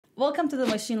Welcome to the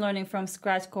Machine Learning from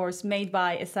Scratch course made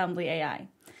by Assembly AI.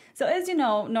 So as you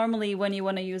know, normally when you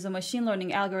want to use a machine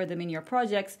learning algorithm in your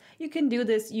projects, you can do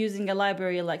this using a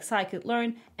library like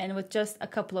scikit-learn and with just a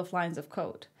couple of lines of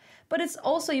code. But it's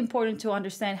also important to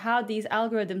understand how these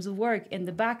algorithms work in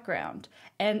the background.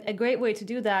 And a great way to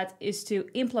do that is to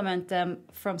implement them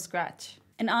from scratch.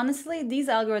 And honestly, these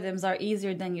algorithms are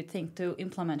easier than you think to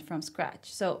implement from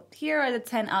scratch. So here are the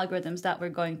 10 algorithms that we're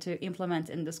going to implement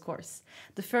in this course.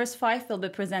 The first 5 will be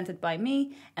presented by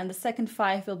me, and the second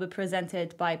 5 will be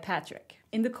presented by Patrick.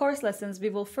 In the course lessons, we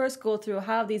will first go through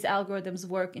how these algorithms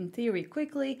work in theory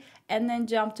quickly, and then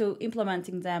jump to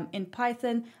implementing them in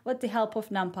Python with the help of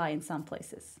Numpy in some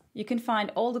places. You can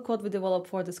find all the code we developed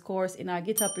for this course in our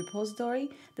GitHub repository.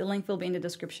 The link will be in the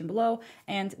description below.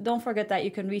 And don't forget that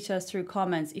you can reach us through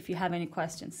comments if you have any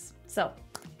questions. So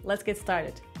let's get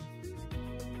started.